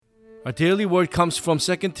Our daily word comes from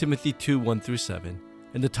 2 Timothy 2, 1-7,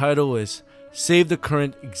 and the title is Save the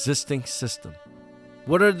Current Existing System.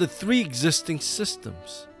 What are the three existing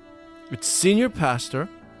systems? It's senior pastor,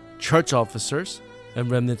 church officers, and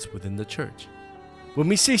remnants within the church. When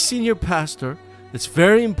we say senior pastor, it's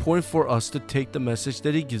very important for us to take the message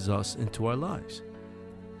that he gives us into our lives.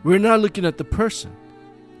 We're not looking at the person.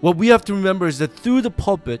 What we have to remember is that through the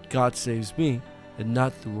pulpit, God saves me, and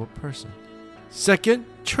not through a person. Second,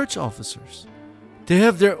 church officers. They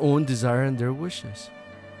have their own desire and their wishes.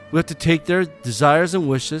 We have to take their desires and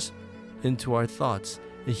wishes into our thoughts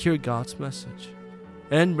and hear God's message.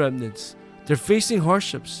 And remnants, they're facing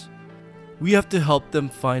hardships. We have to help them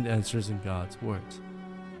find answers in God's words.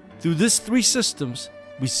 Through these three systems,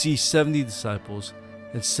 we see 70 disciples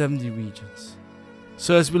and 70 regions.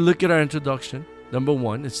 So as we look at our introduction, number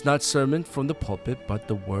one, it's not sermon from the pulpit, but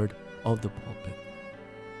the word of the pulpit.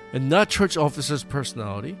 And not church officers'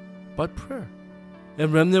 personality, but prayer.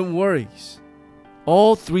 And remnant worries.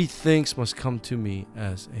 All three things must come to me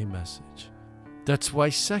as a message. That's why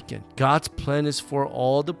second, God's plan is for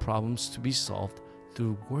all the problems to be solved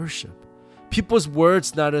through worship. People's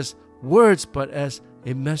words not as words, but as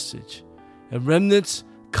a message. And remnants'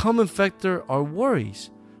 common factor are worries,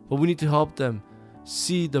 but we need to help them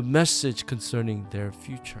see the message concerning their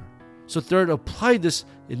future. So third, apply this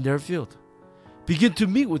in their field. Begin to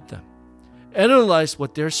meet with them. Analyze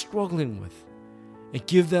what they're struggling with. And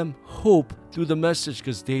give them hope through the message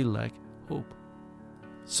because they lack hope.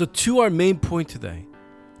 So to our main point today,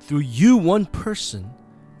 through you, one person,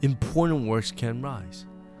 important works can rise.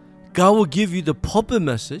 God will give you the pulpit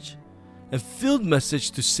message and field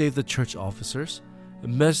message to save the church officers, a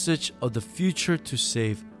message of the future to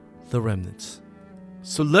save the remnants.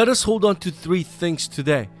 So let us hold on to three things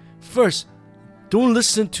today. First, don't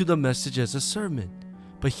listen to the message as a sermon,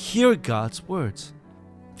 but hear God's words.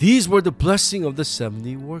 These were the blessing of the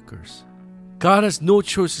 70 workers. God has no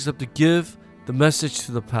choice except to give the message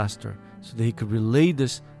to the pastor so that he could relay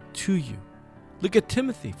this to you. Look at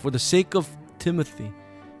Timothy. For the sake of Timothy,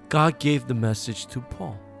 God gave the message to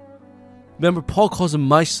Paul. Remember, Paul calls him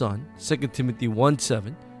my son, 2 Timothy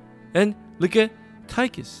 1:7. And look at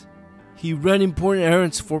Tychus. He ran important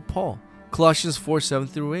errands for Paul, Colossians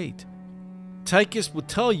 4:7-8. Tychus will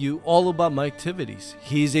tell you all about my activities.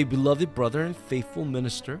 He is a beloved brother and faithful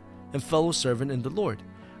minister and fellow servant in the Lord.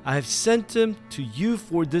 I have sent him to you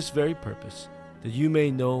for this very purpose, that you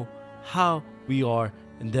may know how we are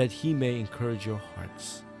and that he may encourage your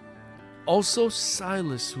hearts. Also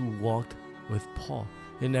Silas, who walked with Paul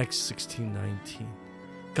in Acts 16:19.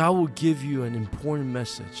 God will give you an important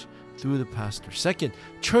message through the pastor. Second,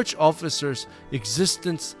 church officers'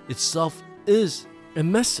 existence itself is a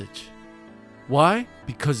message. Why?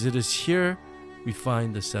 Because it is here we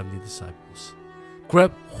find the 70 disciples.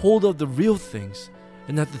 Grab hold of the real things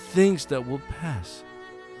and not the things that will pass.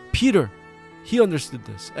 Peter, he understood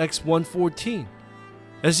this. Acts 1:14.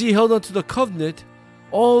 As he held on to the covenant,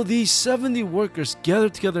 all these 70 workers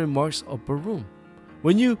gathered together in Mark's upper room.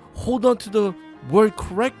 When you hold on to the word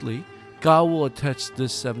correctly, God will attach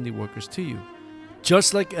these 70 workers to you.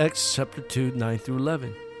 Just like Acts chapter 2,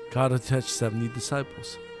 9-11, God attached 70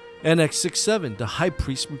 disciples. And Acts 6:7, the high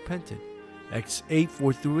priest repented. Acts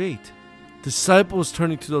 8:4-8, disciples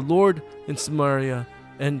turning to the Lord in Samaria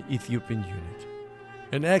and Ethiopian eunuch.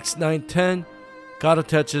 In Acts 9:10, God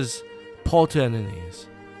attaches Paul to Ananias.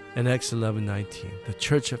 In Acts 11:19, the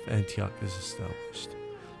church of Antioch is established.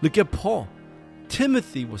 Look at Paul.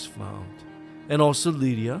 Timothy was found, and also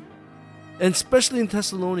Lydia, and especially in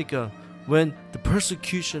Thessalonica, when the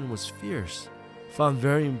persecution was fierce, found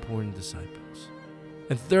very important disciples.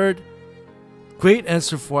 And third, great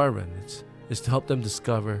answer for our remnants is to help them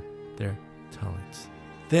discover their talents.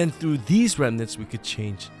 Then through these remnants, we could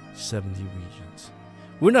change 70 regions.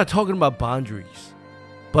 We're not talking about boundaries,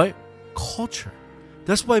 but culture.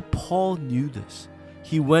 That's why Paul knew this.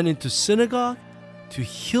 He went into synagogue to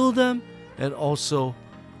heal them and also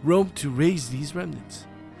Rome to raise these remnants.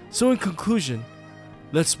 So in conclusion,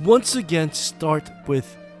 let's once again start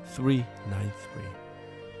with 393.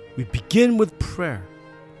 We begin with prayer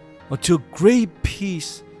until great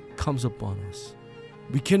peace comes upon us.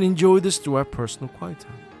 We can enjoy this through our personal quiet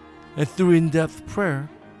time. And through in-depth prayer,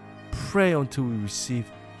 pray until we receive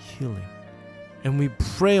healing. And we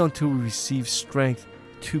pray until we receive strength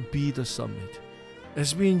to be the summit.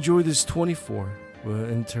 As we enjoy this 24, we'll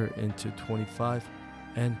enter into 25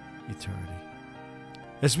 and eternity.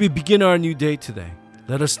 As we begin our new day today,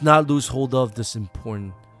 let us not lose hold of this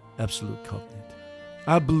important absolute covenant.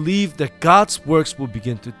 I believe that God's works will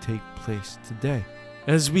begin to take place today.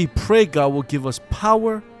 As we pray, God will give us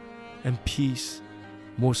power and peace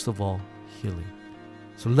most of all, healing.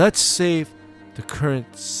 So let's save the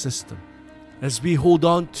current system as we hold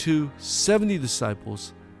on to 70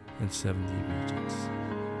 disciples and 70 regions.